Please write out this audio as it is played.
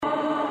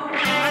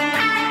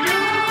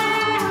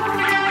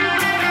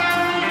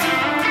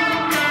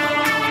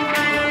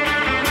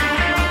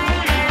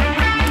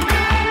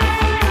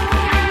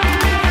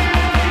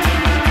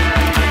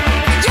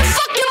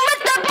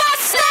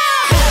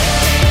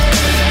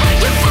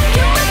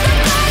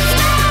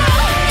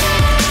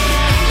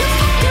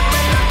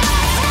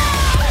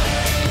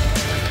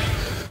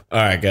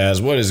right,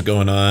 guys, what is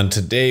going on?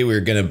 Today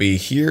we're going to be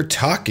here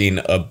talking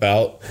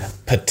about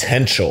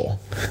potential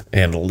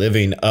and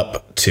living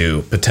up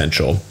to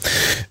potential.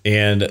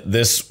 And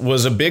this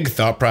was a big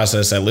thought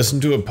process. I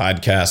listened to a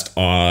podcast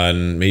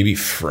on maybe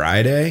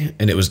Friday,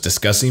 and it was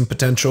discussing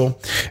potential.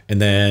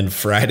 And then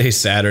Friday,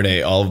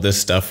 Saturday, all of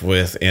this stuff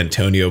with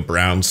Antonio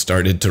Brown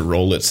started to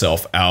roll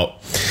itself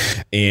out.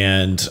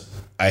 And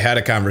I had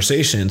a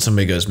conversation.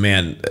 Somebody goes,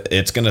 man,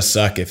 it's going to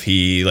suck if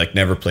he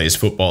never plays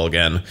football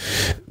again.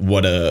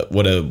 What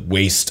a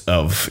waste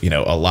of,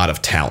 a lot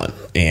of talent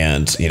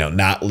and,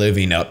 not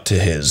living up to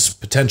his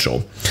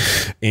potential.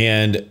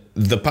 And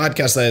the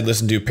podcast that I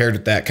listened to paired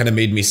with that kind of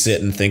made me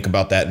sit and think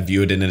about that and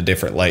view it in a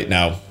different light.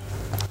 Now,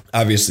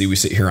 obviously we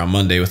sit here on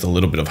Monday with a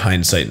little bit of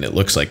hindsight and it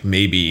looks like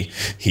maybe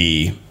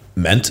he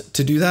meant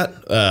to do that.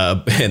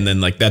 And then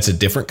that's a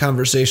different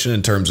conversation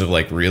in terms of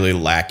really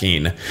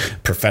lacking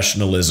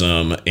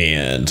professionalism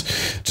and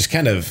just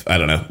kind of, I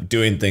don't know,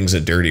 doing things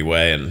a dirty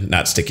way and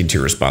not sticking to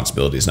your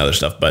responsibilities and other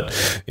stuff. But,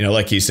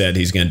 like he said,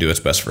 he's going to do what's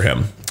best for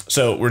him.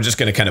 So we're just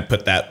going to kind of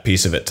put that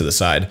piece of it to the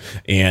side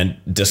and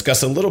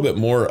discuss a little bit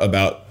more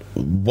about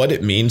what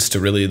it means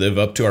to really live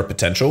up to our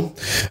potential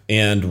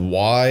and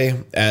why,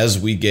 as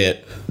we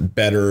get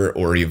better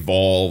or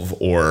evolve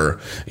or,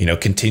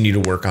 continue to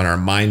work on our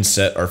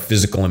mindset, our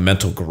physical and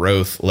mental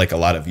growth, like a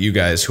lot of you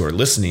guys who are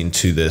listening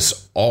to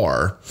this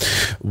are,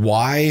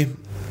 why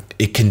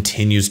it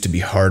continues to be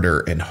harder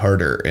and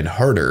harder and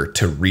harder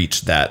to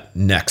reach that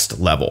next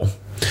level.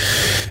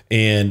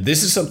 And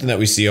this is something that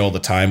we see all the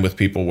time with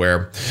people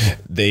where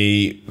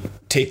they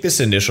take this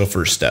initial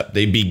first step.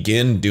 They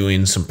begin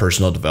doing some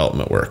personal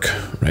development work,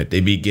 right? They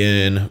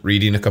begin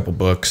reading a couple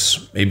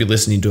books, maybe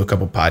listening to a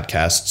couple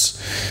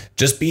podcasts,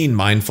 just being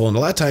mindful. And a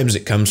lot of times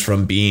it comes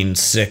from being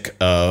sick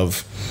of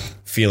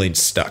feeling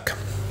stuck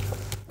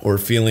or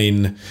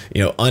feeling,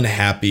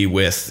 unhappy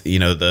with,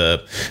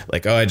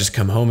 I just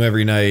come home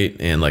every night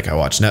and I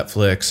watch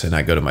Netflix and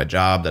I go to my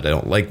job that I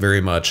don't like very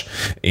much.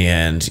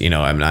 And,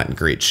 I'm not in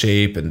great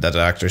shape. And the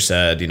doctor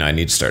said, I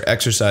need to start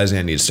exercising.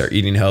 I need to start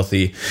eating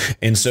healthy.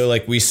 And so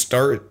we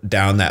start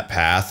down that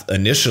path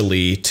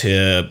initially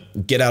to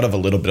get out of a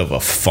little bit of a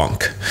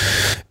funk.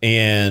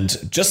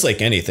 And just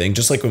like anything,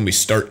 just like when we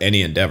start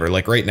any endeavor,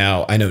 right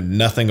now, I know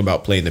nothing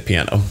about playing the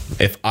piano.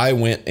 If I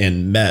went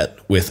and met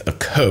with a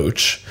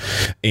coach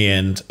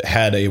and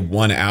had a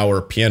 1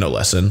 hour piano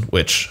lesson,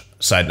 which,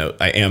 side note,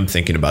 I am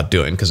thinking about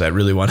doing because I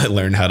really want to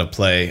learn how to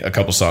play a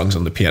couple songs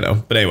on the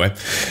piano. But anyway,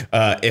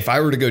 if I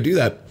were to go do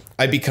that,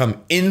 I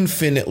become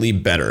infinitely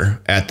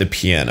better at the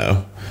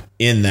piano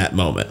in that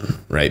moment,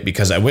 right?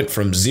 Because I went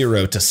from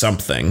zero to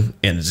something,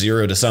 and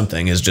zero to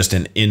something is just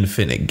an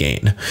infinite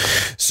gain.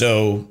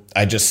 So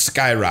I just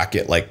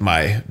skyrocket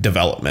my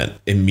development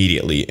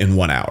immediately in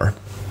 1 hour.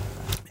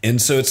 And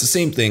so it's the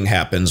same thing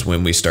happens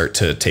when we start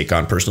to take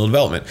on personal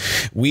development.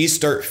 We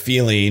start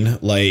feeling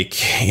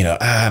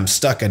I'm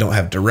stuck. I don't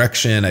have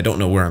direction. I don't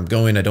know where I'm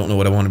going. I don't know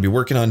what I want to be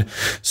working on.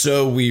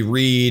 So we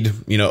read,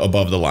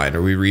 Above the Line,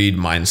 or we read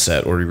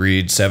Mindset, or we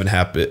read 7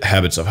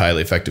 Habits of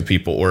Highly Effective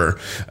People, or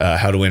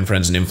How to Win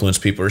Friends and Influence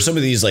People, or some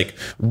of these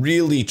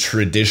really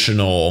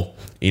traditional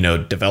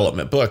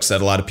development books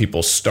that a lot of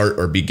people start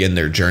or begin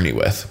their journey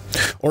with.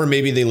 Or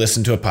maybe they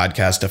listen to a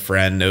podcast, a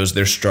friend knows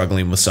they're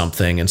struggling with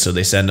something, and so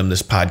they send them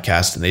this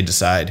podcast and they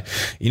decide,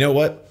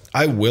 what?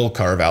 I will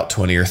carve out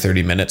 20 or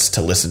 30 minutes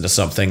to listen to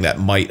something that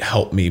might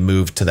help me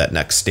move to that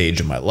next stage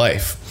of my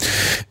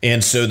life.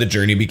 And so the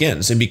journey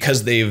begins. And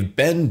because they've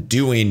been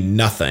doing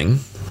nothing,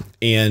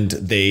 and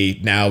they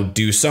now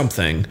do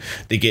something,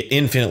 they get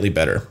infinitely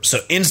better. So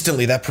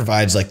instantly that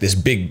provides this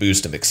big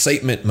boost of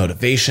excitement,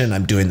 motivation.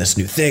 I'm doing this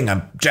new thing.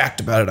 I'm jacked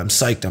about it. I'm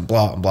psyched. I'm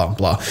blah, blah,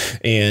 blah.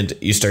 And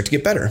you start to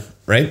get better,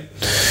 right?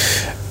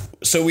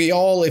 So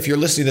if you're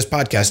listening to this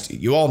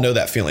podcast, you all know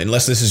that feeling,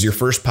 unless this is your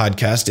first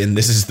podcast and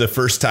this is the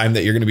first time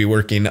that you're going to be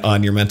working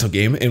on your mental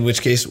game, in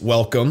which case,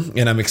 welcome.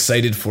 And I'm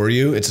excited for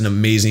you. It's an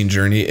amazing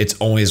journey. It's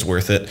always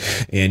worth it.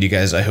 And you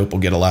guys, I hope will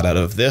get a lot out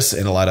of this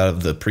and a lot out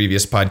of the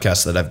previous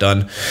podcasts that I've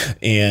done.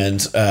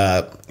 And,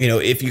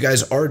 if you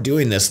guys are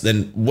doing this,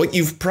 then what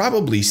you've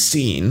probably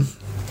seen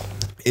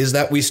is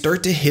that we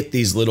start to hit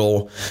these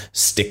little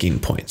sticking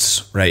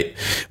points, right?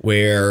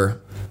 Where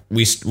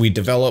we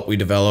develop,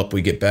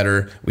 we get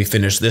better, we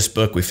finish this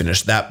book, we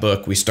finish that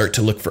book, we start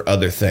to look for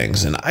other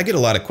things. And I get a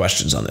lot of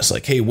questions on this,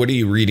 hey, what are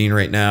you reading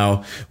right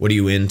now? What are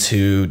you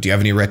into? Do you have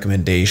any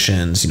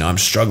recommendations? I'm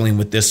struggling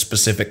with this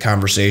specific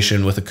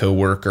conversation with a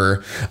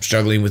coworker. I'm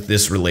struggling with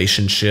this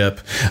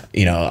relationship.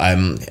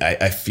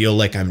 I feel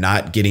like I'm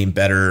not getting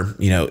better,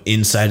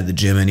 inside of the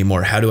gym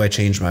anymore. How do I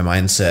change my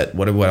mindset?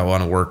 What do I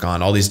want to work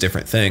on? All these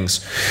different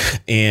things.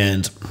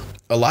 And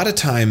a lot of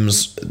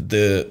times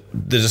the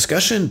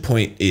discussion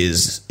point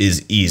is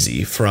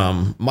easy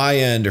from my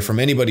end or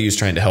from anybody who's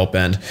trying to help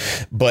end,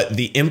 but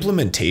the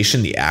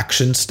implementation, the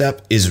action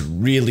step is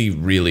really,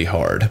 really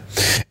hard.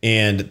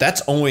 And that's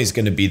always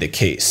going to be the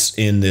case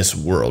in this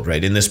world,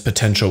 right? In this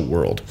potential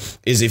world,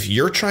 is if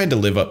you're trying to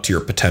live up to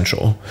your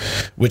potential,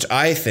 which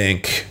I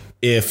think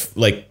if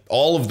like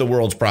all of the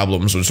world's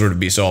problems would sort of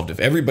be solved if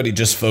everybody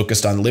just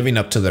focused on living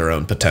up to their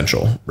own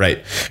potential,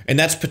 right? And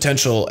that's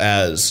potential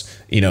as,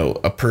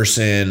 a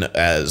person,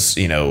 as,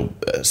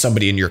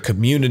 somebody in your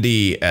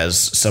community, as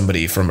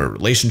somebody from a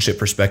relationship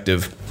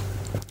perspective.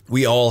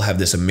 We all have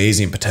this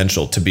amazing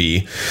potential to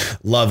be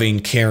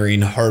loving,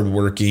 caring,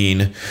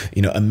 hardworking,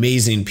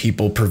 amazing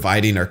people,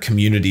 providing our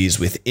communities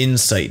with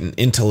insight and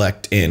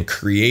intellect and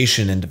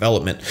creation and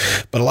development.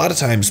 But a lot of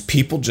times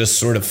people just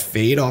sort of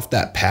fade off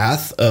that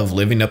path of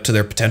living up to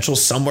their potential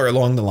somewhere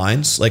along the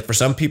lines. Like for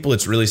some people,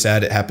 it's really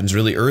sad. It happens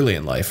really early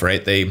in life,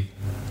 right?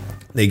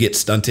 They get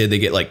stunted. They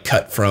get like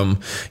cut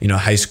from,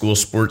 high school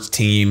sports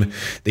team.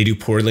 They do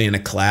poorly in a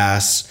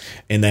class.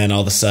 And then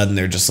all of a sudden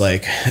they're just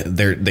like,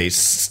 they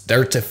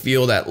start to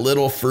feel that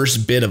little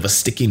first bit of a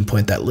sticking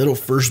point, that little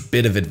first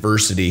bit of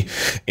adversity.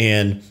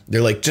 And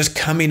they're like just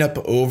coming up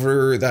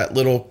over that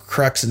little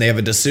crux and they have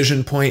a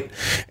decision point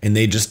and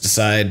they just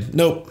decide,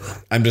 nope,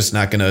 I'm just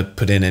not going to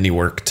put in any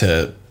work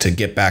to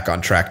get back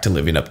on track to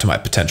living up to my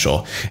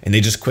potential. And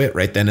they just quit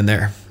right then and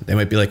there. They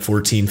might be like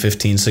 14,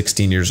 15,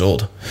 16 years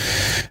old.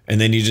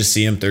 And then you just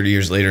see them 30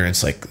 years later and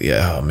it's like,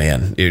 yeah, oh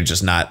man,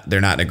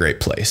 they're not in a great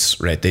place,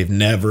 right? They've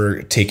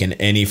never taken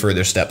any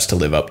further steps to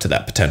live up to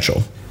that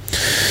potential.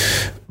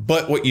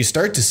 But what you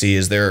start to see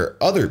is there are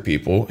other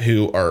people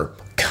who are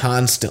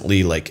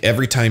constantly, like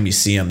every time you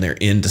see them, they're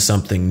into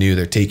something new.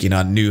 They're taking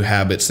on new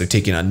habits. They're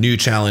taking on new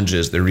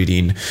challenges. They're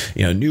reading,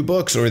 new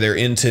books, or they're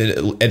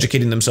into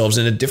educating themselves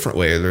in a different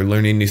way, or they're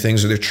learning new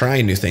things, or they're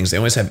trying new things. They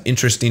always have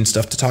interesting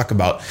stuff to talk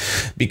about,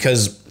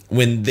 because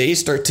when they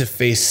start to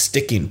face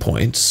sticking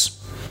points,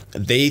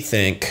 they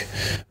think,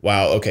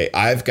 wow, okay,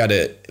 I've got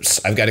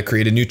to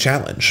create a new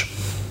challenge.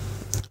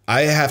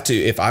 I have to,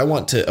 if I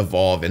want to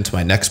evolve into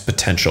my next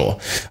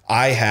potential,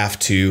 I have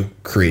to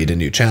create a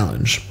new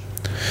challenge.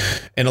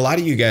 And a lot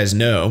of you guys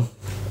know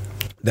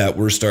that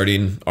we're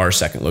starting our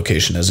second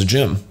location as a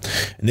gym.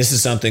 And this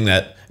is something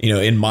that,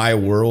 in my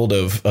world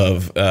of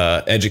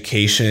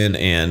education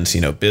and,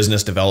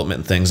 business development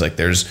and things, like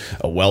there's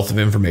a wealth of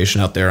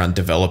information out there on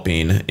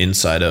developing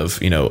inside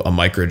of, a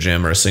micro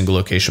gym or a single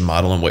location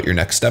model and what your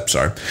next steps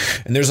are.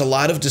 And there's a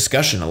lot of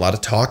discussion, a lot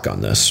of talk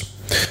on this.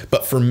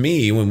 But for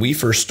me, when we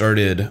first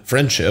started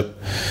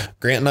Friendship,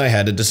 Grant and I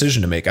had a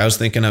decision to make. I was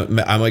thinking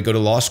I might go to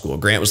law school.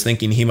 Grant was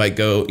thinking he might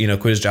go,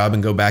 quit his job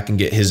and go back and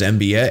get his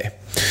MBA.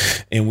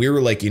 And we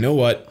were like, you know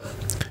what?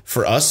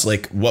 For us,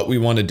 like what we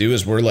want to do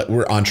is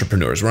we're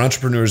entrepreneurs. We're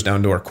entrepreneurs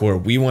down to our core.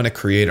 We want to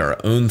create our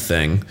own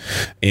thing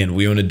and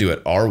we want to do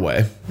it our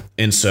way.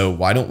 And so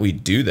why don't we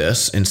do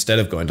this instead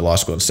of going to law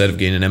school, instead of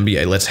getting an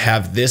MBA? Let's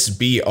have this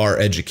be our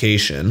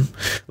education.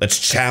 Let's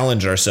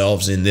challenge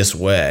ourselves in this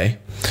way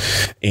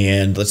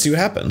and let's see what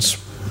happens.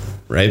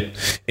 Right.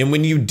 And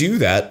when you do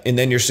that and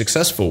then you're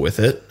successful with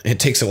it, it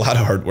takes a lot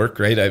of hard work.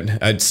 Right.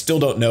 I still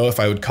don't know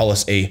if I would call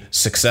us a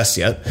success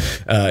yet.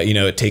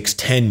 It takes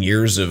 10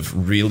 years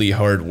of really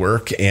hard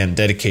work and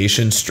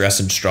dedication, stress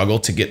and struggle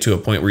to get to a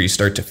point where you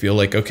start to feel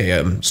like, OK,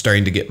 I'm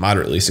starting to get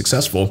moderately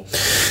successful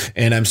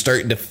and I'm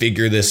starting to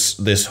figure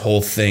this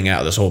whole thing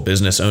out, this whole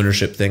business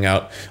ownership thing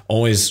out.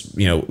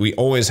 We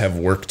always have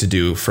work to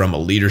do from a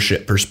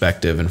leadership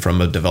perspective and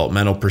from a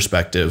developmental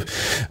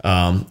perspective.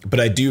 But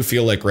I do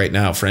feel like right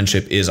now,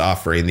 Friendship is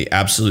offering the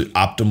absolute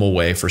optimal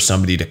way for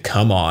somebody to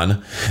come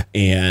on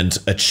and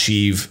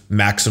achieve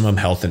maximum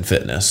health and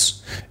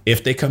fitness.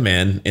 If they come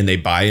in and they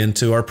buy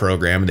into our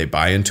program, they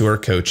buy into our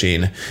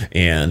coaching,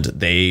 and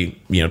they,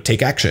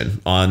 take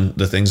action on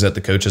the things that the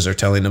coaches are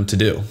telling them to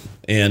do.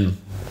 And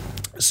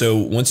so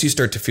once you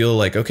start to feel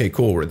like, okay,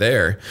 cool, we're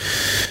there,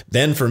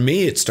 then for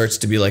me, it starts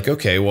to be like,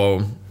 okay,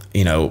 well,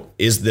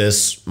 is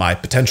this my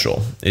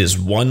potential? Is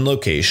one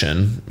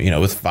location,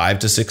 with 5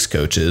 to 6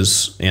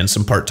 coaches and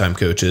some part-time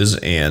coaches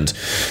and,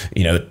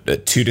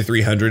 200 to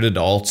 300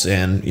 adults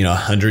and,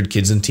 100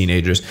 kids and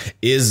teenagers,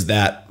 is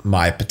that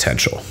my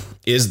potential?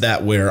 Is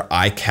that where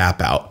I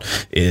cap out?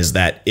 Is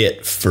that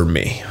it for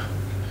me?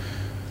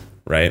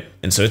 Right.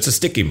 And so it's a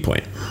sticking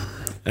point.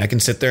 And I can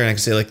sit there and I can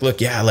say like, look,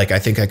 yeah, like I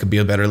think I could be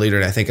a better leader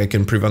and I think I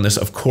can improve on this.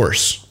 Of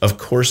course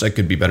I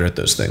could be better at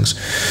those things.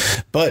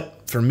 But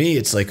for me,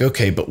 it's like,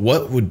 okay, but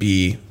what would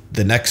be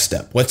the next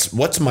step?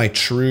 What's my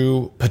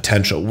true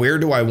potential? Where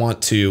do I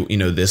want to,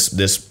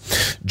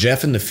 this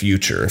Jeff in the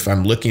future, if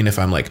I'm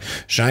like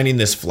shining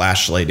this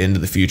flashlight into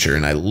the future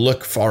and I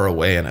look far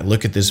away and I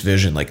look at this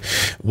vision, like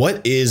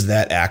what is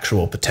that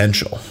actual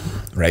potential,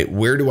 right?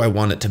 Where do I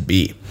want it to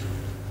be?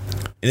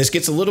 And this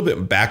gets a little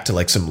bit back to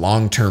like some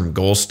long-term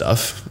goal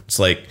stuff. It's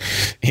like,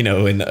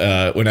 when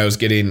I was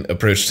getting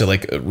approached to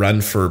like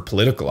run for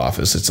political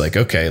office, it's like,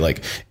 okay,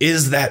 like,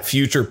 is that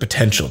future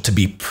potential to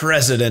be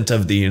president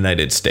of the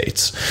United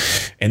States?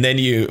 And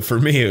then for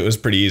me, it was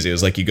pretty easy. It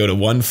was like, you go to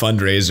one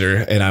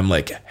fundraiser and I'm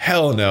like,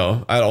 hell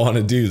no, I don't want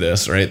to do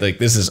this, right? Like,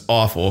 this is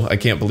awful. I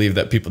can't believe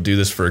that people do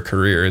this for a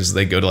career, as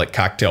they go to like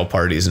cocktail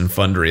parties and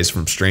fundraise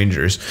from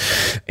strangers.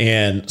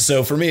 And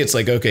so for me, it's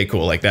like, okay,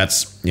 cool. Like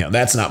that's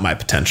not my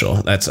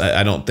potential.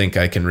 I don't think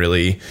I can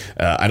really,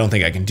 I don't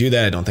think I can do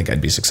that. I don't think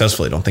I'd be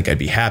successful. I don't think I'd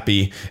be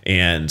happy.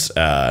 And,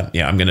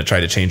 I'm going to try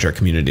to change our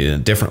community in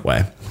a different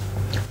way.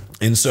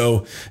 And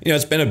so,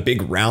 it's been a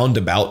big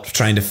roundabout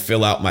trying to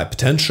fill out my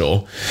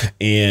potential.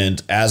 And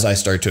as I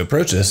start to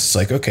approach this, it's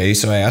like, okay,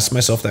 so I ask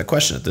myself that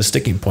question at the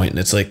sticking point, and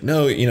it's like,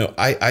 no,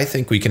 I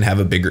think we can have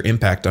a bigger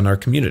impact on our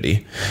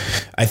community.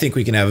 I think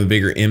we can have a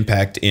bigger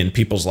impact in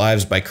people's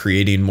lives by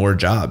creating more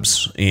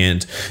jobs.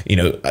 And,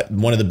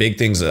 one of the big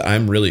things that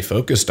I'm really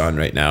focused on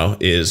right now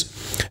is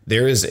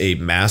there is a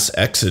mass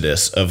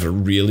exodus of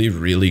really,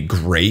 really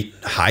great,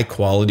 high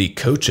quality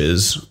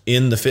coaches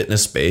in the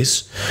fitness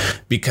space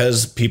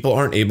because people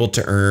aren't able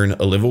to earn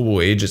a livable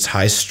wage. It's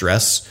high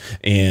stress.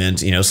 And,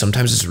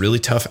 sometimes it's really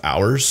tough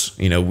hours.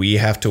 We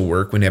have to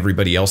work when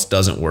everybody else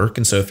doesn't work.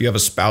 And so if you have a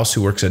spouse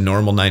who works a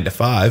normal 9 to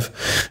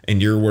 5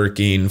 and you're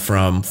working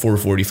from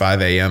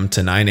 4:45 a.m.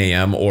 to 9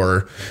 a.m.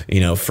 or,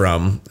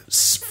 from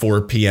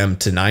 4 p.m.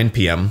 to 9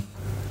 p.m.,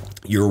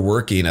 you're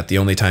working at the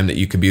only time that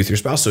you could be with your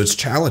spouse. So it's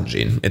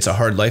challenging. It's a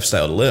hard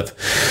lifestyle to live.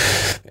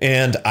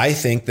 And I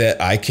think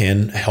that I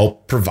can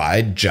help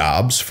provide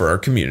jobs for our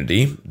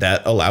community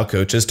that allow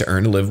coaches to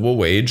earn a livable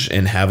wage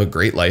and have a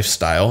great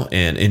lifestyle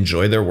and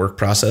enjoy their work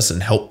process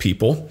and help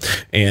people.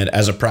 And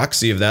as a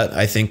proxy of that,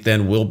 I think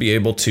then we'll be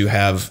able to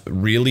have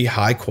really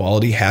high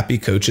quality, happy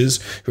coaches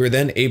who are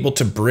then able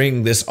to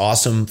bring this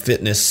awesome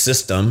fitness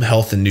system,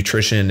 health and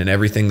nutrition and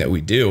everything that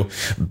we do,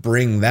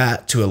 bring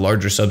that to a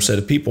larger subset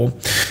of people.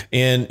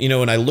 And,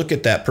 when I look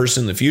at that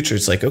person in the future,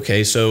 it's like,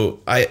 okay, so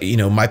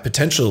my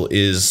potential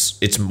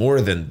it's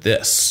more than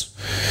this.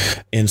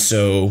 And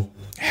so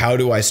how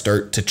do I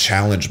start to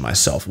challenge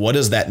myself? What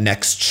does that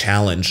next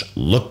challenge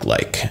look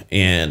like?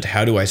 And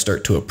how do I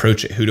start to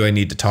approach it? Who do I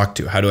need to talk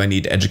to? How do I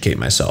need to educate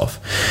myself?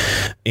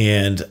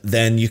 And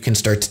then you can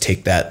start to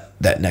take that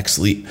next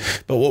leap.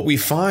 But what we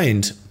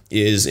find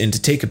is, and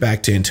to take it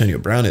back to Antonio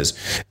Brown, is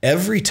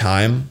every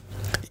time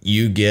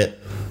you get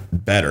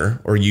better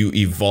or you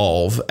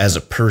evolve as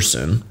a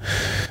person,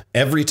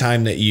 every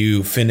time that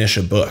you finish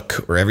a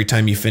book or every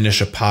time you finish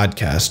a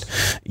podcast,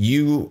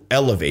 you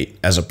elevate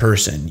as a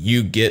person,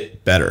 you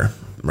get better,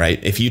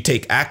 right? If you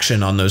take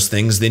action on those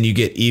things, then you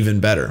get even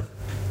better.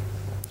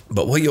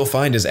 But what you'll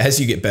find is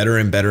as you get better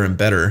and better and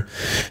better,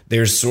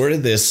 there's sort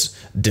of this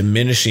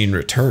diminishing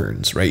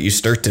returns, right? You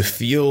start to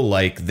feel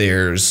like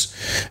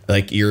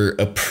you're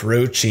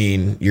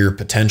approaching your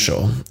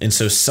potential. And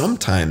so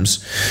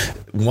sometimes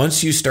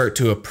once you start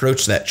to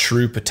approach that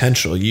true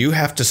potential, you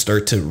have to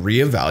start to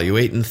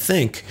reevaluate and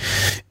think,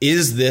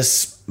 is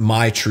this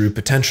my true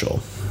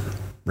potential?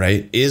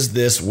 Right? Is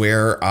this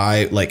where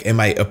am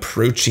I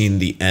approaching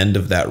the end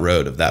of that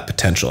road of that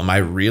potential? Am I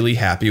really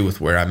happy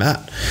with where I'm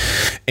at?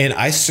 And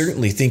I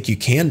certainly think you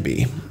can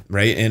be,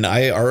 right? And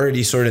I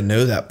already sort of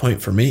know that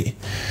point for me.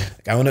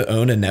 I want to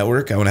own a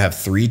network. I want to have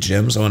 3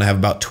 gyms. I want to have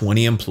about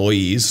 20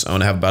 employees. I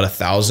want to have about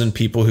 1,000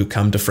 people who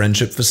come to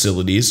Friendship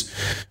Facilities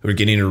who are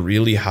getting a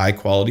really high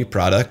quality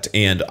product.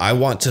 And I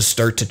want to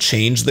start to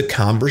change the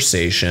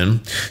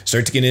conversation,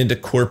 start to get into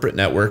corporate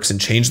networks and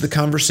change the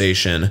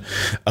conversation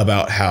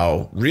about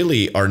how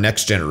really our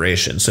next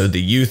generation. So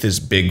the youth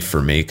is big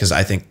for me because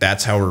I think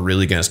that's how we're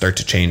really going to start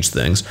to change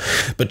things,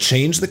 but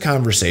change the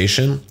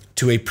conversation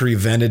to a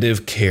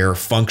preventative care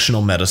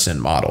functional medicine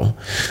model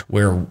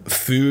where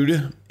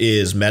food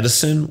is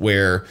medicine,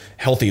 where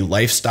healthy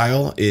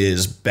lifestyle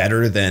is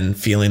better than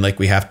feeling like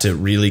we have to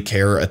really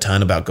care a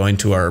ton about going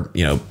to our,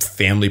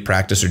 family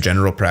practice or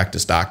general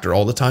practice doctor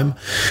all the time,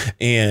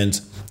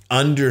 and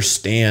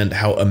understand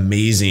how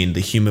amazing the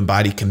human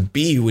body can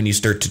be when you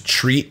start to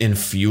treat and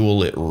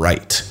fuel it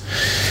right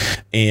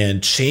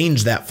and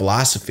change that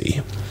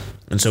philosophy.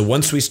 And so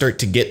once we start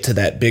to get to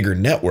that bigger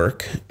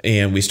network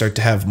and we start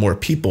to have more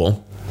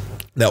people,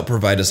 that'll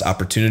provide us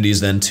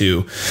opportunities then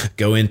to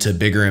go into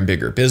bigger and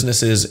bigger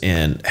businesses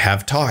and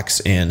have talks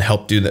and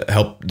help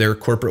their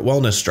corporate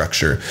wellness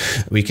structure.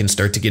 We can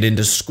start to get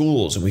into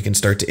schools and we can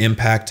start to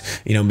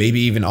impact,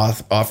 maybe even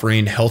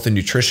offering health and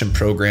nutrition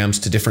programs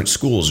to different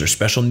schools or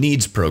special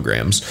needs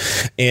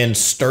programs, and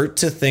start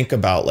to think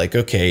about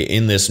okay,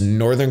 in this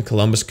Northern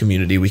Columbus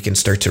community, we can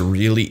start to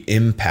really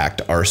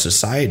impact our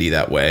society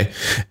that way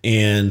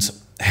and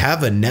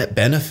have a net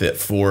benefit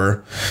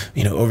for,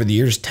 over the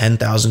years,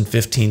 10,000,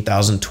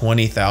 15,000,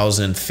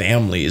 20,000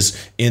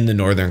 families in the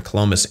Northern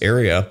Columbus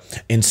area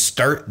and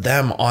start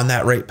them on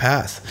that right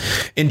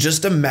path. And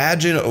just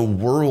imagine a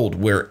world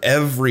where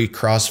every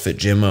CrossFit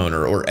gym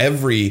owner or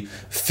every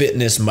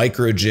fitness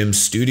micro gym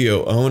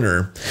studio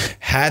owner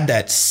had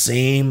that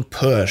same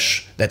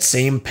push, that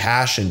same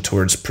passion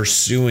towards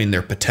pursuing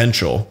their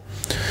potential.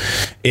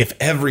 If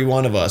every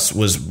one of us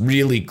was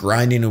really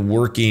grinding and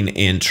working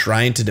and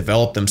trying to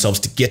develop themselves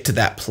to get to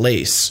that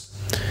place,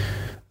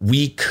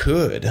 we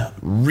could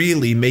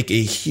really make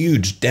a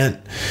huge dent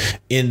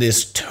in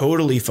this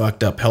totally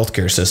fucked up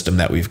healthcare system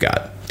that we've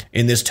got,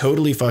 in this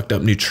totally fucked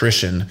up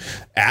nutrition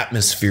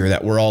atmosphere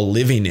that we're all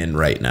living in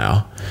right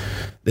now.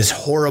 This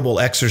horrible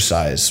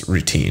exercise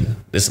routine,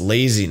 this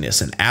laziness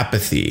and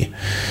apathy.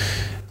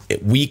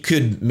 we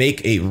could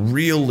make a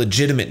real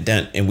legitimate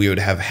dent, and we would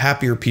have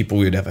happier people.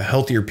 We would have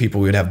healthier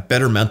people. We would have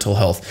better mental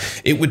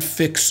health. It would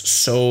fix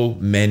so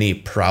many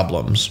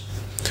problems.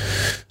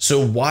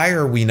 So why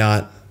are we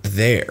not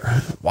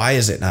there? Why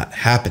is it not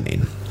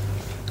happening?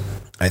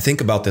 I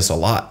think about this a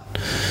lot.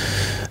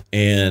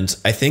 And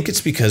I think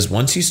it's because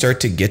once you start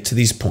to get to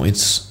these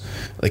points,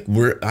 like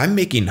I'm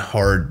making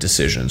hard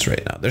decisions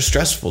right now. They're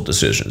stressful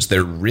decisions.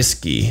 They're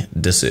risky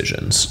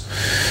decisions.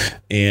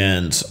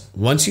 And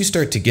once you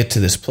start to get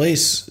to this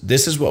place,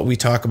 this is what we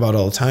talk about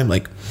all the time.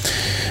 Like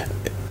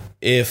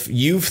if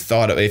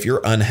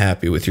you're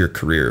unhappy with your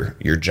career,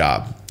 your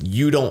job,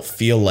 you don't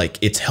feel like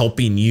it's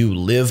helping you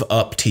live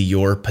up to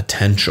your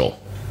potential.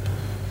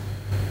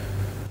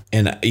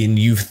 And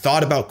you've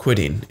thought about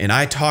quitting, and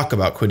I talk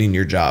about quitting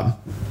your job.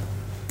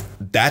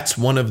 That's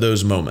one of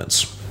those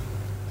moments.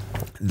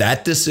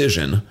 That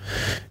decision,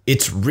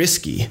 it's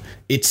risky,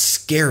 it's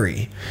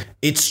scary,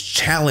 it's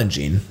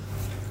challenging.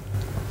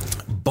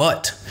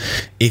 But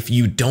if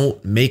you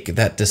don't make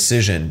that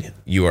decision,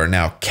 you are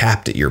now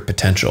capped at your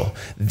potential.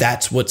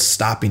 That's what's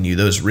stopping you.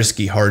 Those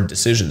risky, hard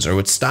decisions are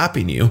what's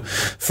stopping you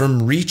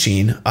from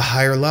reaching a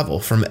higher level,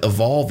 from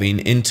evolving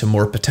into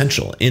more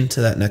potential, into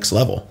that next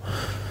level.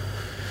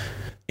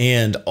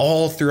 And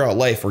all throughout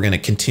life, we're going to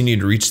continue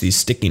to reach these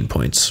sticking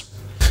points.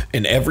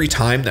 And every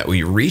time that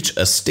we reach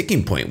a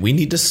sticking point, we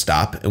need to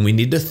stop and we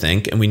need to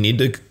think and we need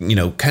to,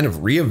 kind of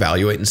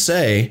reevaluate and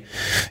say,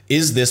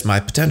 is this my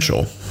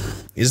potential?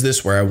 Is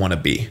this where I want to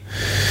be?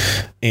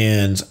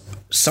 And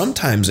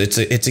sometimes it's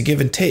a give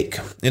and take.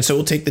 And so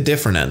we'll take the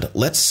different end.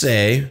 Let's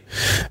say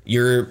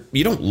you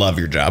don't love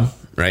your job,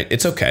 right?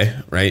 It's okay,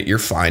 right? You're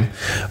fine.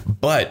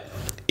 But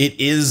it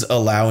is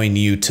allowing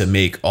you to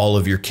make all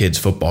of your kids'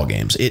 football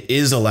games. It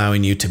is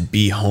allowing you to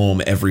be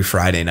home every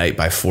Friday night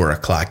by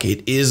 4:00.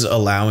 It is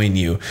allowing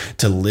you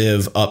to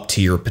live up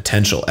to your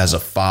potential as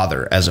a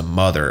father, as a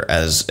mother,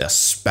 as a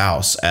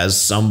spouse, as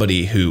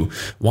somebody who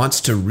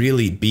wants to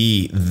really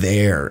be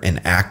there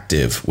and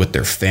active with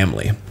their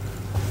family.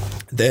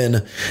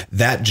 Then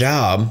that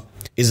job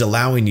is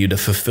allowing you to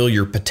fulfill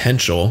your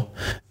potential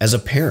as a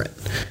parent,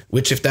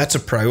 which if that's a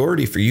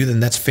priority for you, then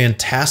that's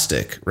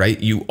fantastic, right?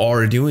 You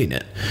are doing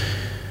it.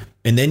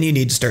 And then you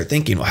need to start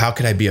thinking, well, how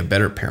could I be a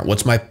better parent?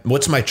 What's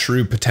my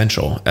true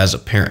potential as a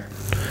parent,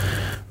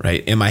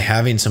 right? Am I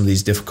having some of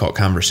these difficult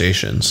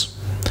conversations?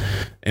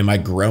 Am I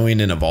growing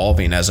and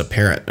evolving as a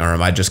parent? Or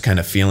am I just kind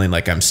of feeling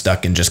like I'm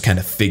stuck and just kind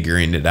of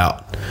figuring it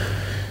out?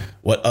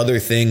 What other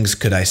things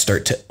could I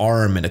start to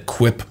arm and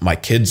equip my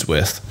kids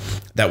with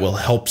that will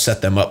help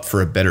set them up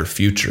for a better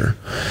future?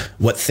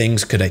 What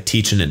things could I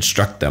teach and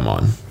instruct them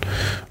on,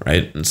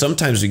 right? And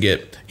sometimes we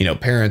get,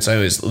 parents, I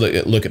always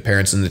look at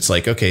parents and it's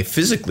like, okay,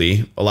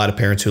 physically, a lot of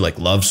parents who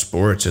love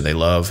sports or they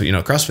love,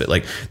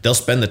 CrossFit, they'll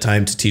spend the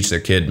time to teach their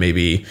kid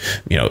maybe,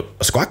 a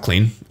squat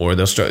clean, or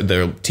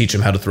they'll teach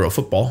them how to throw a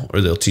football,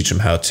 or they'll teach them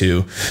how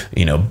to,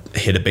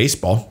 hit a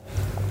baseball.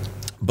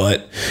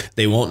 But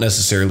they won't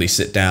necessarily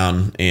sit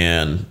down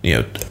and,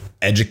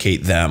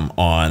 educate them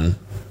on,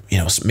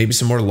 maybe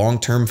some more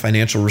long-term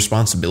financial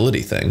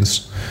responsibility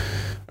things,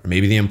 or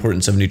maybe the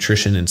importance of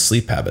nutrition and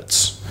sleep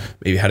habits,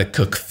 maybe how to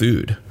cook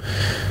food,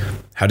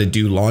 how to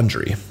do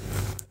laundry,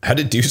 how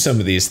to do some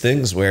of these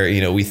things where,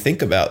 we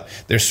think about,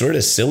 they're sort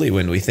of silly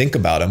when we think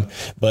about them,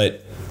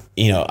 but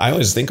I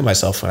always think of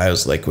myself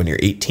when you're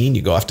 18,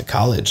 you go off to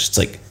college. It's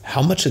like,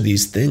 how much of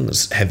these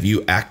things have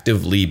you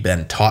actively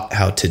been taught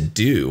how to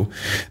do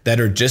that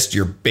are just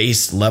your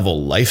base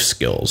level life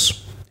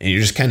skills? And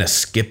you're just kind of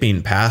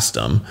skipping past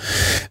them.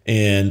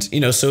 And,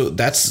 so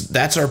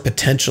that's our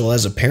potential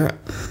as a parent.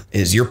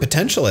 Is your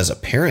potential as a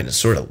parent is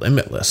sort of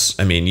limitless.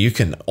 I mean, you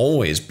can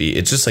always be,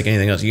 it's just like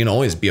anything else. You can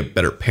always be a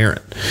better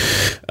parent.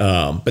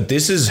 But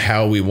this is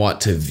how we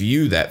want to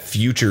view that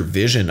future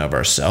vision of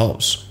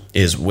ourselves.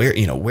 Is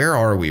where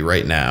are we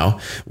right now?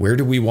 Where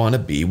do we want to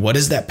be? What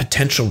does that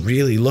potential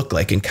really look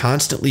like? And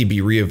constantly be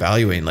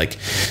reevaluating,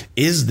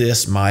 is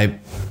this my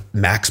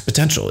max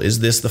potential? Is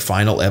this the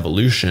final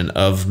evolution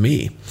of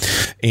me?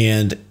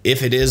 And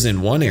if it is in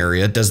one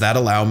area, does that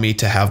allow me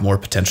to have more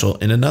potential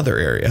in another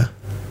area?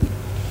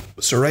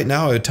 So right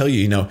now, I would tell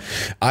you,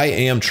 I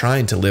am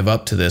trying to live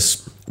up to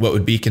this, what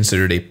would be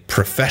considered a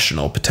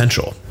professional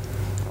potential.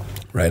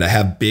 Right. I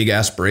have big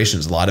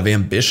aspirations, a lot of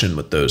ambition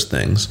with those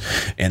things.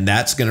 And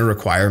that's going to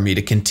require me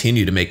to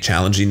continue to make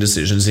challenging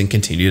decisions and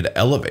continue to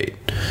elevate.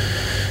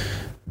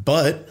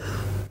 But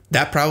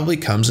that probably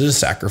comes at a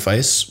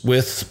sacrifice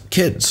with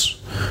kids,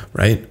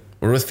 right?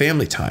 Or with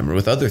family time or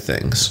with other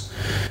things.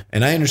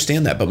 And I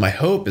understand that. But my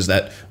hope is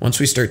that once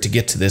we start to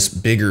get to this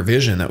bigger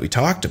vision that we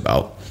talked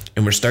about,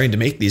 and we're starting to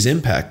make these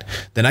impact,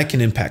 then I can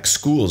impact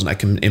schools and I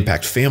can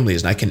impact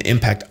families and I can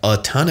impact a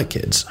ton of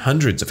kids,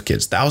 hundreds of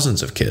kids,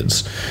 thousands of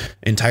kids,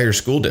 entire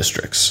school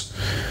districts.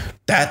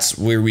 That's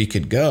where we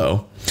could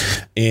go.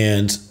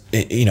 And,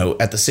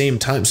 at the same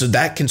time, so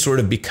that can sort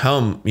of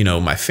become,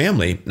 my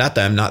family. Not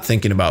that I'm not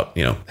thinking about,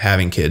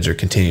 having kids or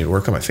continuing to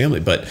work on my family,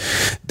 but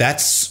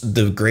that's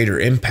the greater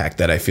impact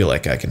that I feel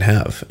like I can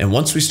have. And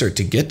once we start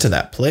to get to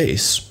that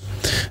place,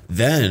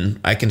 then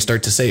I can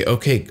start to say,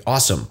 okay,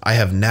 awesome. I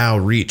have now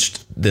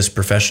reached this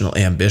professional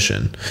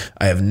ambition.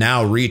 I have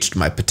now reached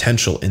my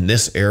potential in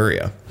this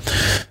area.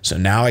 So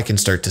now I can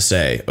start to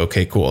say,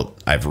 okay, cool.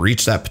 I've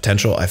reached that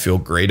potential. I feel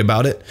great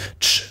about it.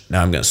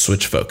 Now I'm going to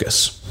switch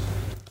focus.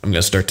 I'm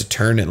going to start to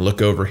turn and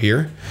look over here.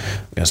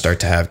 I'm going to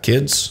start to have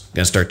kids. I'm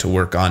going to start to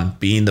work on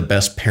being the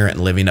best parent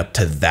and living up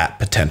to that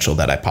potential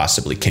that I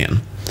possibly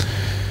can.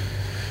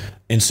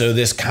 And so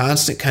this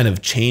constant kind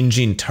of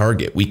changing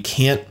target, we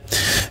can't,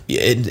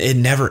 it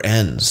never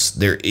ends.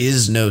 There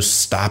is no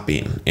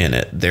stopping in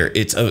it.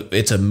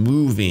 It's a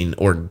moving,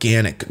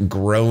 organic,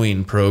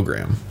 growing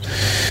program.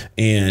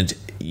 And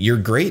your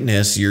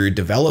greatness, your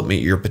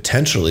development, your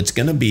potential, it's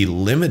going to be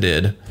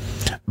limited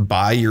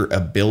by your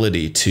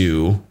ability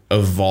to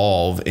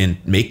evolve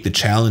and make the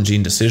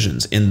challenging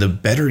decisions. And the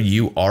better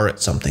you are at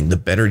something, the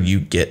better you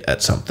get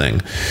at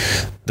something,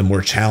 the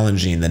more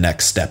challenging the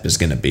next step is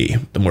going to be,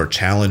 the more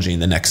challenging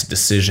the next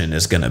decision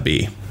is going to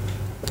be,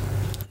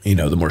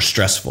 the more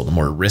stressful, the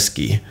more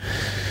risky.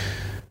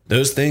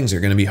 Those things are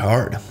going to be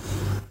hard,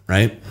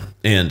 right?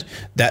 And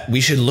that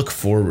we should look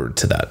forward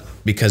to that,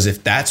 because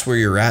if that's where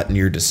you're at in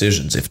your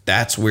decisions, if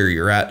that's where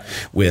you're at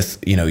with,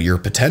 your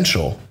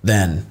potential,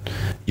 then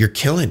you're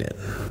killing it.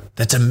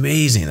 That's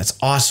amazing. That's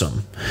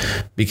awesome.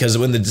 Because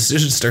when the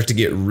decisions start to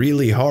get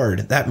really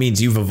hard, that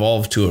means you've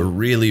evolved to a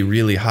really,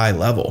 really high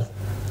level.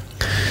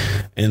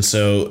 And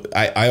so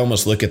I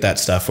almost look at that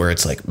stuff where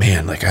it's like,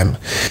 man, like I'm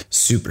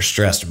super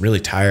stressed. I'm really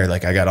tired.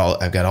 Like I've got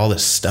all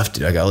this stuff to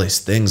do. I got all these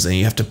things, and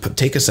you have to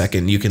take a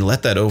second. You can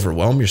let that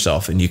overwhelm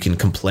yourself, and you can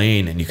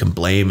complain and you can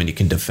blame and you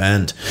can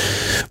defend,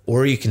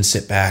 or you can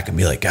sit back and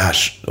be like,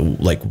 gosh,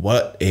 like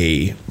what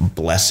a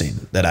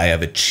blessing that I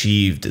have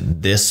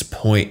achieved this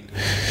point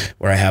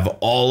where I have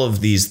all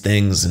of these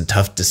things and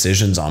tough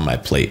decisions on my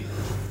plate.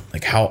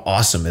 Like, how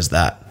awesome is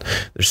that?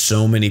 There's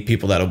so many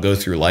people that'll go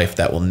through life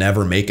that will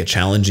never make a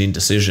challenging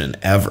decision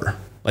ever.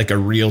 Like a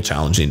real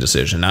challenging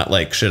decision, not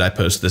like, should I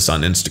post this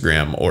on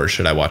Instagram or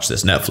should I watch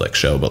this Netflix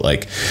show, but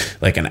like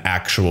an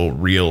actual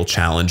real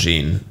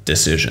challenging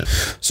decision.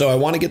 So I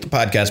want to get the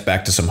podcast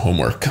back to some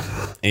homework,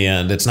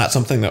 and it's not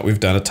something that we've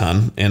done a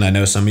ton. And I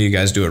know some of you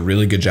guys do a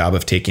really good job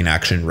of taking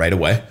action right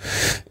away.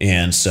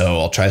 And so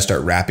I'll try to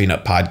start wrapping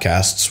up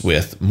podcasts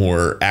with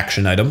more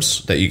action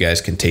items that you guys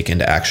can take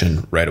into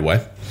action right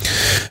away.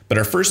 But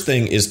our first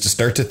thing is to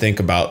start to think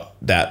about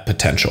that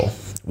potential.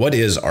 What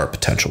is our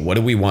potential? What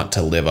do we want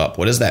to live up?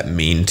 What does that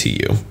mean to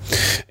you?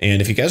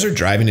 And if you guys are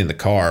driving in the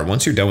car,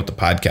 once you're done with the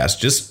podcast,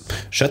 just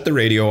shut the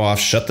radio off,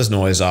 shut the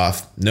noise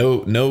off.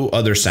 No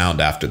other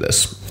sound after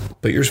this.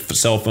 Put your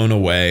cell phone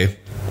away.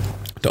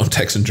 Don't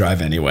text and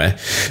drive anyway,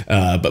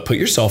 but put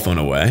your cell phone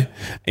away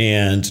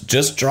and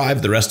just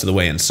drive the rest of the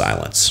way in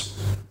silence.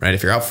 Right?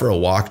 If you're out for a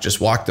walk,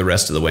 just walk the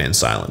rest of the way in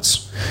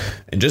silence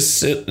and just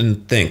sit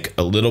and think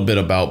a little bit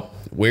about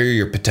where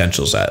your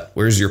potential's at.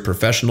 Where's your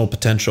professional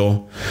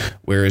potential?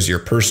 Where is your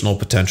personal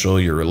potential,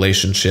 your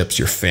relationships,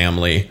 your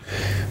family?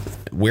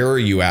 Where are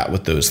you at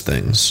with those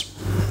things?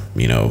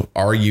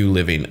 Are you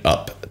living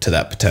up to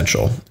that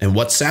potential? And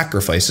what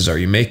sacrifices are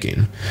you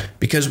making?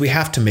 Because we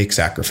have to make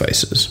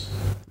sacrifices,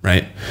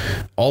 right?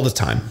 All the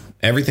time.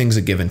 Everything's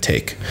a give and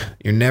take.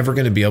 You're never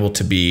going to be able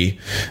to be,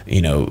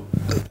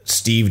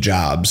 Steve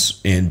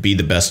Jobs and be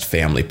the best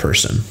family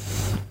person,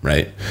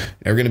 right?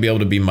 You're going to be able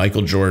to be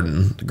Michael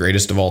Jordan, the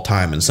greatest of all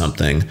time in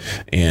something,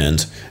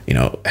 and,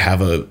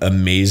 have an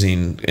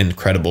amazing,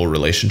 incredible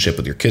relationship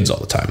with your kids all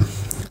the time.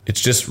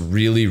 It's just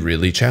really,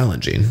 really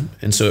challenging.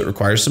 And so it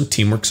requires some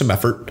teamwork, some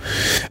effort,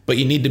 but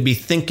you need to be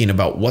thinking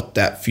about what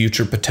that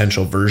future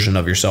potential version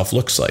of yourself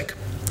looks like.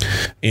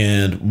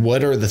 And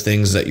what are the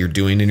things that you're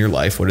doing in your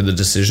life? What are the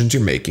decisions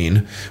you're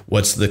making?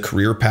 What's the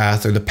career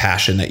path or the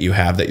passion that you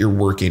have that you're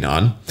working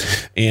on?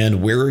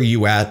 And where are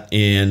you at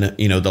in,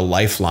 the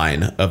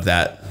lifeline of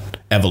that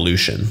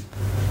evolution?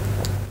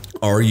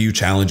 Are you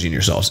challenging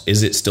yourselves?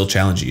 Is it still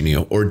challenging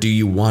you? Or do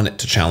you want it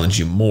to challenge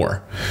you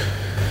more?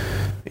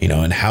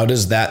 And how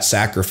does that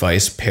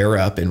sacrifice pair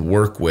up and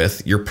work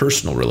with your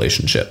personal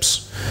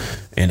relationships?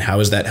 And how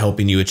is that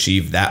helping you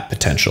achieve that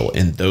potential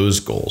in those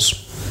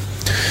goals?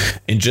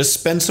 And just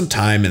spend some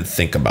time and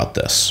think about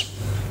this.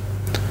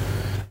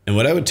 And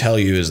what I would tell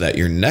you is that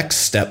your next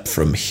step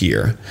from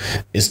here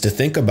is to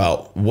think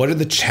about what are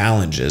the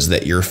challenges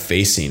that you're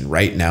facing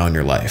right now in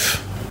your life?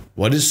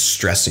 What is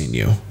stressing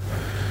you?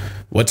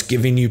 What's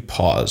giving you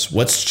pause?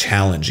 What's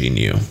challenging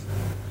you?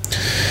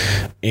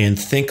 And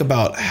think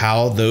about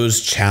how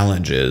those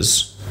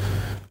challenges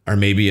are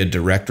maybe a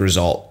direct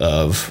result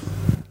of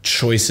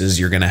choices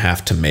you're going to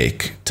have to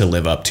make to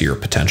live up to your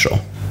potential.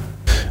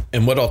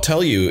 And what I'll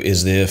tell you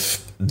is that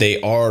if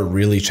they are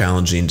really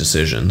challenging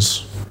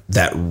decisions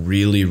that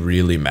really,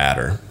 really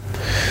matter,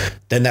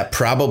 then that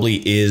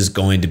probably is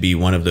going to be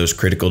one of those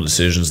critical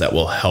decisions that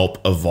will help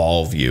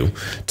evolve you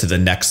to the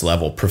next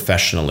level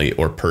professionally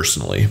or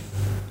personally.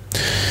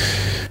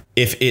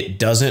 If it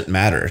doesn't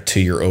matter to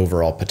your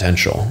overall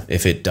potential,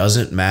 if it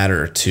doesn't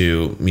matter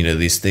to,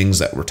 these things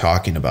that we're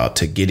talking about,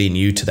 to getting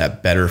you to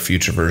that better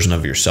future version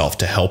of yourself,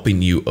 to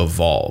helping you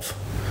evolve,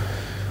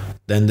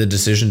 then the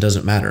decision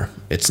doesn't matter.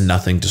 It's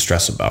nothing to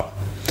stress about.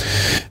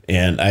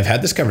 And I've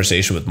had this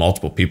conversation with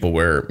multiple people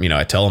where,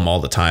 I tell them all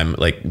the time,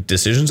 like,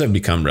 decisions have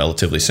become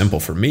relatively simple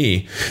for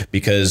me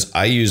because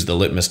I use the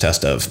litmus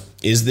test of,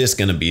 is this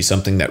going to be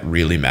something that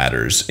really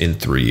matters in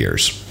 3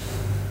 years?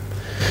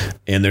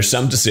 And there's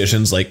some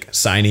decisions like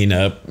signing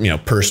a,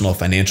 personal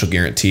financial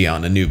guarantee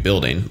on a new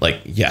building. Like,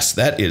 yes,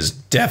 that is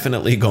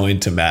definitely going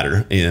to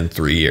matter in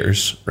 3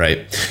 years,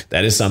 right?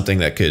 That is something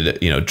that could,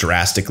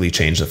 drastically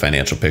change the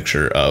financial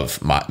picture of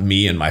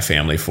me and my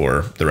family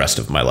for the rest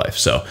of my life.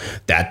 So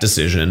that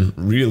decision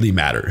really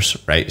matters,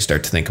 right? You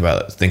start to think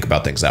about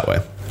things that way.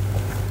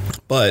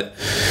 But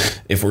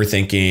if we're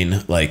thinking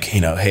like,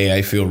 hey,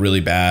 I feel really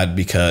bad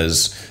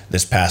because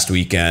this past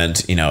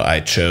weekend, I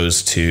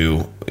chose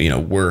to,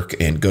 work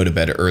and go to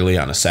bed early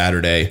on a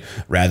Saturday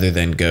rather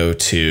than go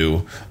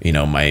to,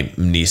 my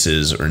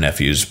niece's or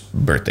nephew's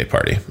birthday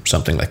party,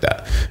 something like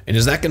that. And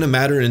is that going to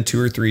matter in 2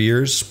 or 3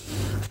 years?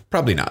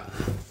 Probably not,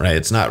 right?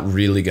 It's not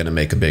really going to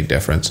make a big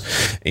difference.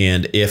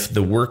 And if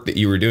the work that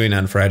you were doing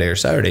on Friday or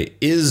Saturday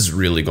is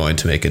really going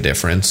to make a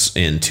difference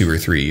in 2 or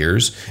 3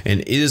 years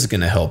and is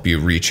going to help you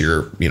reach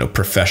your,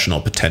 professional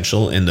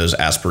potential in those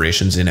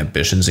aspirations and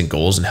ambitions and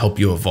goals and help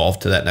you evolve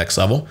to that next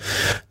level,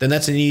 then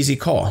that's an easy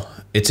call.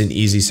 It's an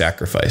easy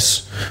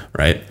sacrifice,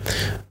 right?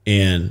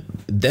 And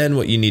then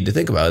what you need to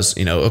think about is,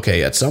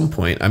 okay, at some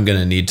point, I'm going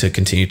to need to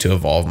continue to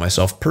evolve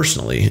myself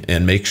personally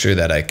and make sure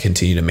that I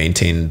continue to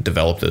maintain,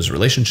 develop those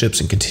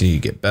relationships and continue to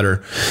get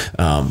better.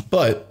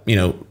 But,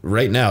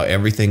 right now,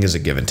 everything is a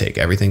give and take.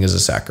 Everything is a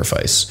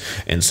sacrifice.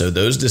 And so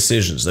those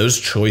decisions, those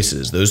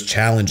choices, those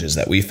challenges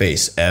that we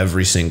face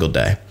every single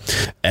day,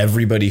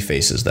 everybody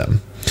faces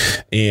them.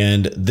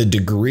 And the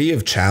degree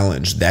of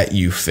challenge that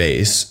you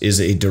face is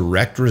a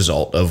direct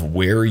result of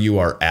where you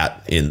are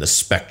at in the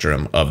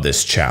spectrum of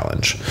this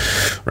challenge,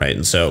 right?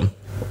 And so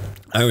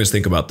I always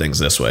think about things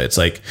this way. It's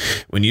like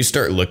when you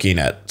start looking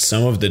at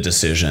some of the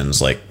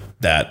decisions like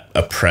that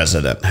a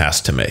president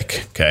has to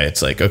make. Okay.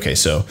 It's like, okay,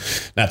 so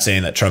not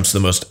saying that Trump's the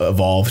most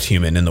evolved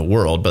human in the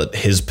world, but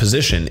his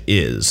position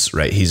is,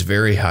 right? He's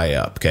very high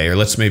up. Okay. Or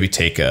let's maybe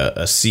take a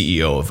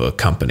CEO of a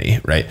company,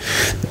 right?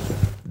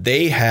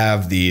 They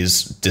have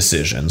these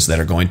decisions that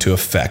are going to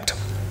affect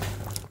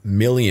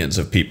millions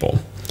of people.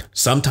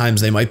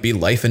 Sometimes they might be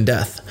life and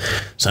death.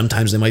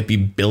 Sometimes they might be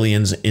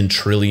billions and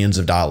trillions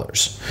of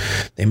dollars.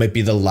 They might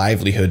be the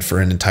livelihood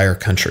for an entire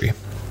country.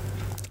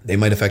 They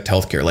might affect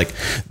healthcare. Like,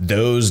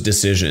 those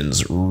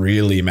decisions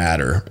really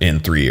matter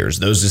in 3 years.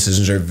 Those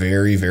decisions are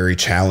very, very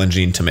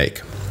challenging to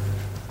make.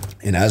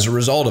 And as a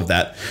result of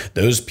that,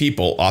 those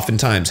people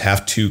oftentimes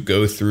have to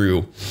go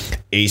through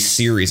a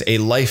series, a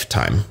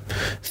lifetime,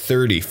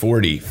 30,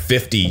 40,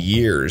 50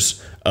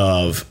 years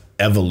of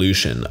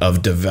evolution,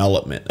 of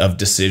development, of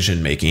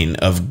decision making,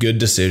 of good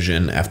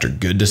decision after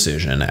good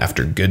decision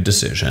after good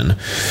decision.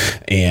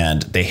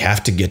 And they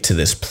have to get to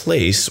this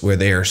place where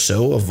they are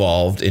so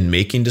evolved in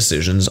making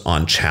decisions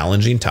on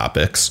challenging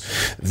topics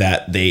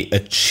that they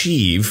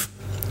achieve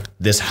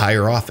this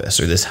higher office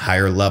or this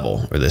higher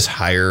level or this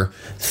higher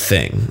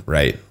thing,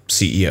 right?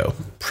 CEO,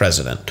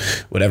 president,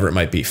 whatever it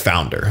might be,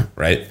 founder,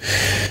 right?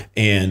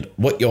 And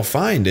what you'll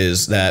find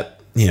is that,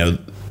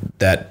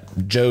 that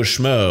Joe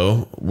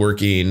Schmo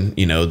working,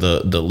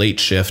 the late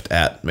shift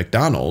at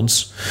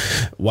McDonald's,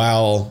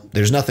 while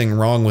there's nothing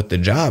wrong with the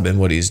job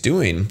and what he's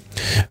doing,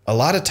 a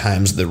lot of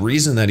times the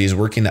reason that he's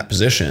working that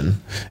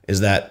position is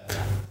that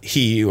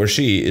he or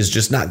she is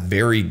just not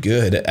very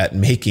good at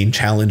making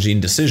challenging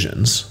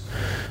decisions.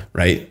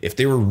 Right? If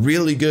they were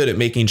really good at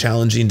making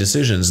challenging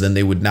decisions, then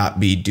they would not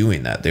be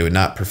doing that. They would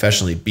not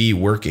professionally be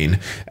working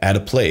at a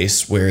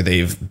place where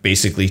they've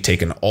basically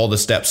taken all the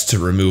steps to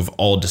remove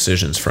all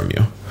decisions from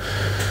you.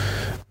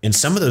 And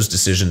some of those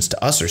decisions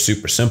to us are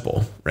super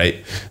simple,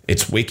 right?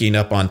 It's waking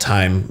up on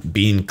time,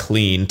 being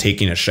clean,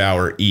 taking a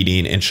shower,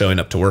 eating, and showing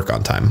up to work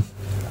on time.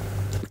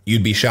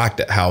 You'd be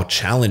shocked at how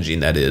challenging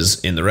that is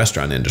in the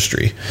restaurant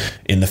industry,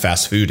 in the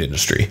fast food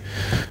industry,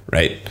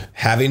 right?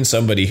 Having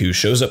somebody who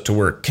shows up to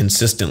work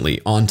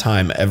consistently on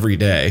time every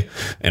day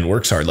and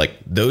works hard, like,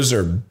 those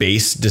are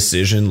base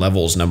decision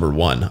levels number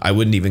one. I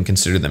wouldn't even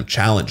consider them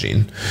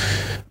challenging,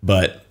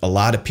 but a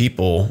lot of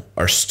people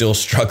are still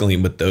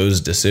struggling with those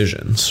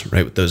decisions,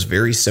 right? With those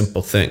very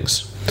simple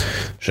things.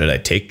 Should I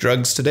take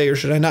drugs today or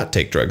should I not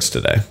take drugs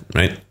today,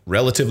 right?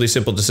 Relatively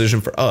simple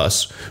decision for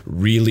us,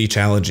 really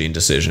challenging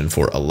decision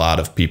for a lot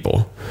of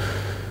people,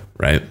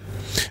 right?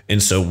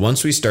 And so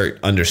once we start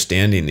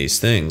understanding these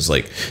things,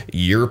 like,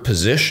 your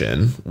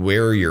position,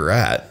 where you're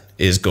at,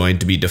 is going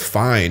to be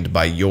defined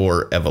by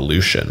your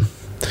evolution.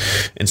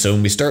 And so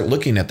when we start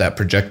looking at that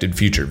projected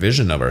future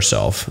vision of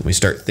ourselves, we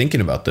start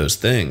thinking about those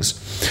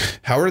things,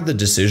 how are the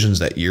decisions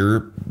that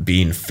you're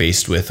being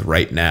faced with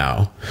right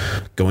now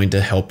going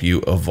to help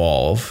you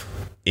evolve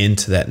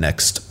into that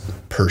next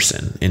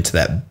person, into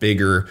that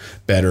bigger,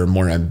 better,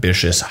 more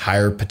ambitious,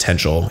 higher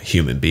potential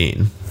human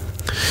being?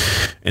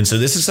 And so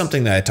this is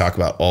something that I talk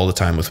about all the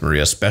time with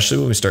Maria, especially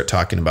when we start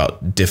talking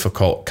about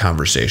difficult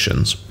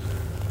conversations.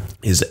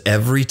 is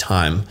every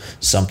time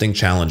something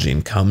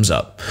challenging comes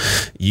up,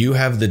 you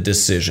have the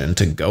decision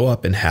to go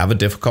up and have a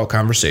difficult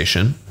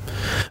conversation,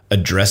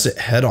 address it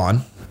head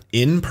on,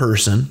 in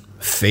person,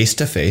 face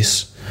to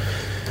face,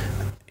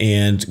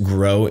 and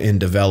grow and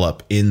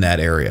develop in that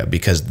area,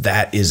 because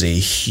that is a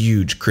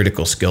huge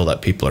critical skill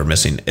that people are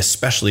missing,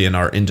 especially in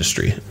our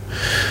industry,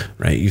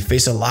 right? You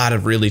face a lot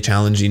of really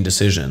challenging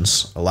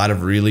decisions, a lot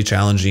of really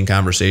challenging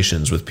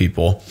conversations with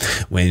people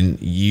when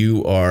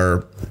you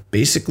are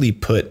basically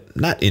put,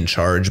 not in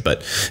charge,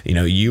 but,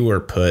 you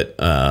are put,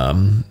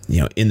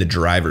 in the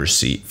driver's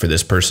seat for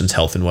this person's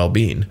health and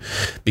well-being,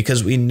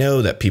 because we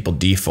know that people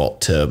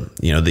default to,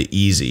 the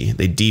easy,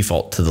 they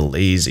default to the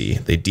lazy,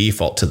 they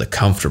default to the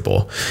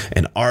comfortable.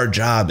 And our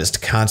job is to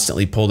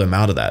constantly pull them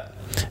out of that.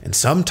 And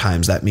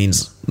sometimes that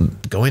means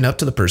going up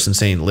to the person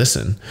saying,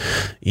 listen,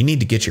 you need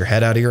to get your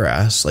head out of your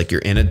ass, like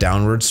you're in a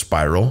downward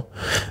spiral.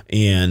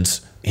 And,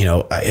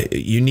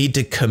 you need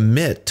to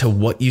commit to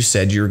what you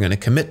said you were going to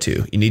commit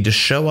to. You need to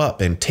show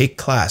up and take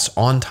class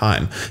on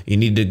time. You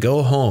need to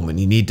go home and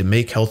you need to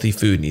make healthy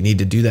food. And you need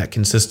to do that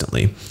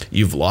consistently.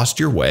 You've lost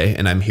your way,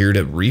 and I'm here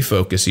to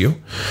refocus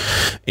you.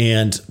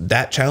 And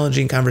that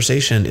challenging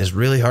conversation is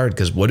really hard,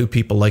 because what do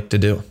people like to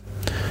do?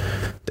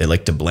 They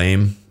like to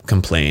blame,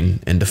 complain,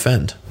 and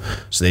defend.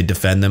 So they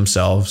defend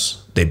themselves.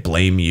 They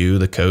blame you,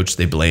 the coach.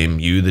 They blame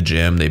you, the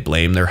gym. They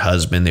blame their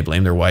husband. They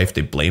blame their wife.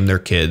 They blame their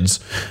kids.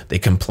 They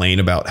complain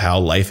about how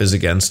life is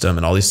against them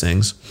and all these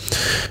things.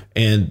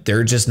 And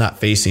they're just not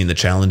facing the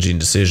challenging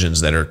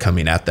decisions that are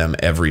coming at them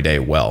every day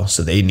well.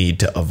 So they need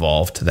to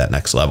evolve to that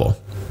next level.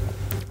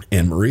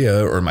 And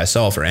Maria or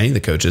myself or any of the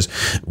coaches,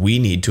 we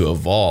need to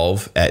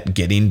evolve at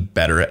getting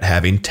better at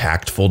having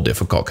tactful,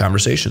 difficult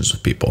conversations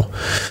with people.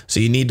 So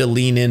you need to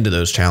lean into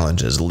those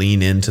challenges,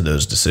 lean into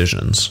those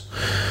decisions.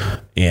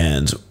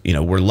 And,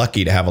 we're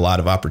lucky to have a lot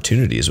of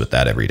opportunities with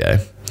that every day.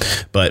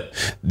 But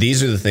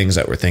these are the things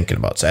that we're thinking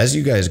about. So as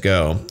you guys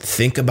go,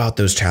 think about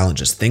those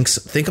challenges.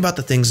 Think about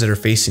the things that are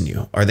facing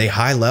you. Are they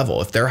high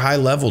level? If they're high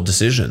level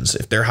decisions,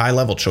 if they're high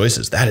level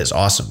choices, that is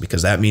awesome,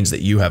 because that means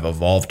that you have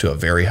evolved to a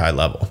very high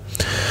level.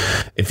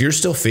 If you're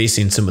still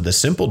facing some of the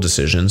simple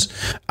decisions,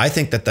 I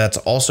think that that's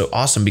also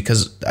awesome,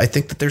 because I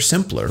think that they're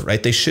simpler,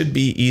 right? They should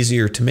be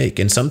easier to make.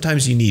 And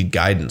sometimes you need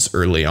guidance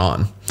early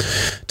on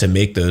to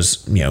make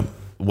those,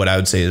 what I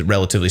would say is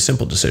relatively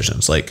simple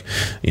decisions. Like,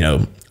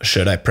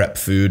 should I prep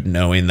food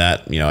knowing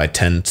that, I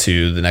tend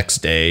to the next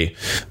day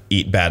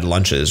eat bad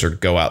lunches or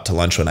go out to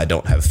lunch when I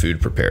don't have food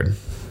prepared?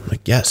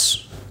 Like,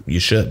 yes, you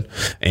should.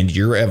 And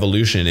your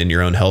evolution in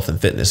your own health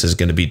and fitness is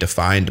going to be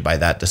defined by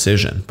that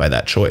decision, by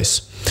that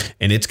choice.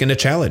 And it's going to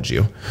challenge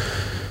you.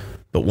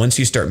 But once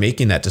you start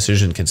making that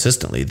decision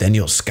consistently, then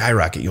you'll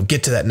skyrocket. You'll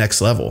get to that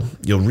next level.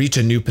 You'll reach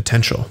a new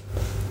potential.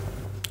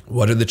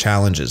 What are the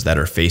challenges that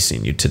are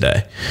facing you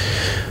today?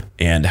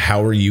 And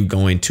how are you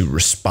going to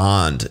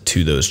respond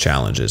to those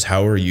challenges?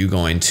 How are you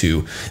going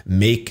to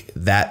make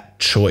that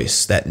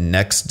choice, that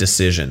next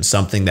decision,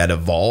 something that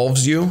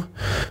evolves you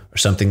or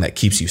something that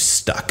keeps you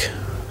stuck?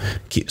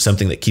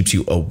 Something that keeps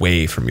you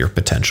away from your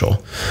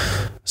potential,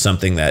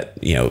 something that,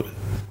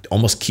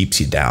 almost keeps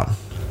you down.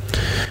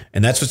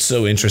 And that's what's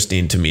so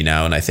interesting to me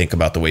now. And I think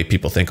about the way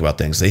people think about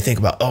things. They think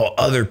about,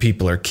 other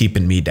people are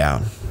keeping me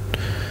down.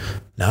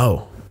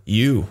 No,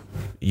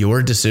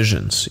 your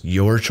decisions,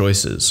 your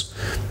choices.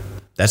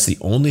 That's the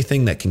only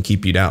thing that can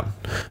keep you down.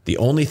 The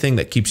only thing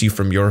that keeps you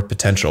from your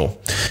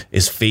potential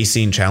is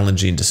facing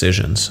challenging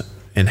decisions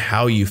and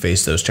how you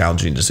face those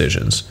challenging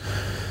decisions.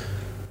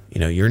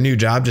 Your new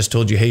job just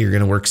told you, hey, you're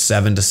going to work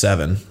 7 to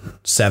 7,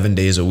 7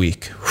 days a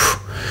week.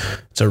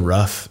 That's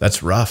rough.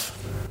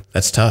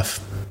 That's tough.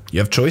 You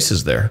have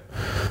choices there,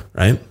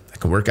 right? I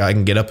can work out. I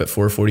can get up at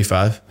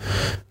 4:45,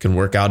 can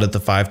work out at the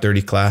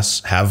 5:30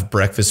 class, have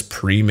breakfast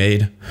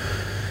pre-made,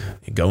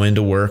 go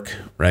into work,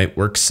 right?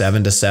 Work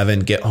 7 to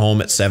 7, get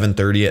home at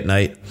 7:30 at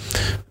night,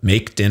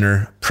 make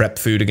dinner, prep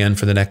food again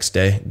for the next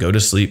day, go to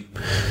sleep.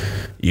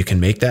 You can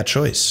make that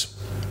choice.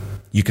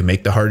 You can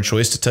make the hard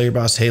choice to tell your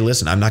boss, hey,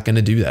 listen, I'm not going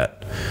to do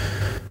that.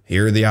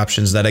 Here are the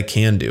options that I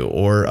can do,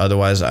 or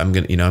otherwise I'm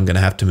going to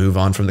have to move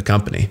on from the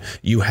company.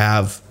 You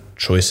have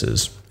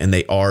choices, and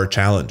they are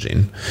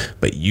challenging,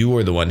 but you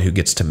are the one who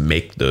gets to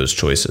make those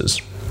choices.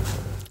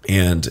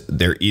 And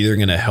they're either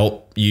going to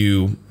help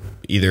you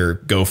either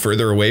go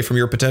further away from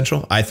your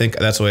potential. I think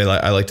that's the way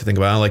I like to think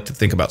about it. I like to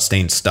think about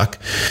staying stuck.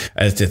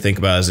 I like to think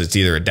about it as it's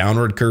either a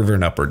downward curve or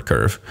an upward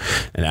curve.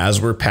 And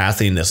as we're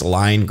pathing this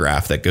line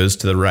graph that goes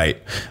to the right,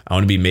 I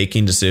want to be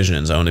making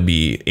decisions. I want to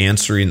be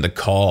answering the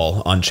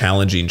call on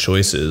challenging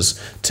choices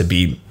to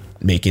be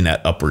making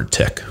that upward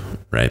tick,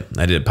 right?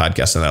 I did a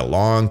podcast on that a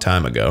long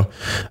time ago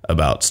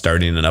about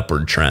starting an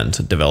upward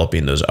trend,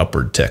 developing those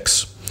upward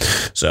ticks.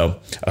 So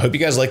I hope you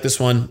guys like this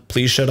one.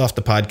 Please shut off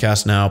the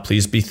podcast now.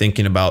 Please be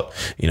thinking about,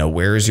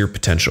 where is your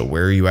potential?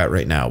 Where are you at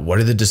right now? What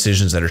are the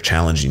decisions that are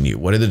challenging you?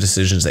 What are the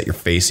decisions that you're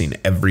facing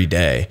every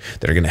day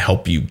that are going to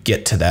help you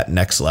get to that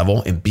next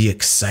level? And be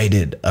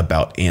excited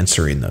about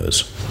answering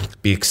those.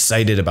 Be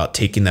excited about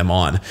taking them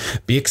on.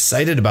 Be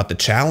excited about the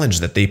challenge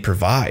that they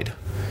provide.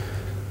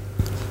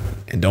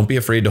 and don't be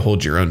afraid to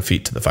hold your own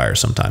feet to the fire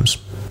sometimes.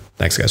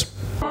 Thanks,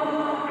 guys.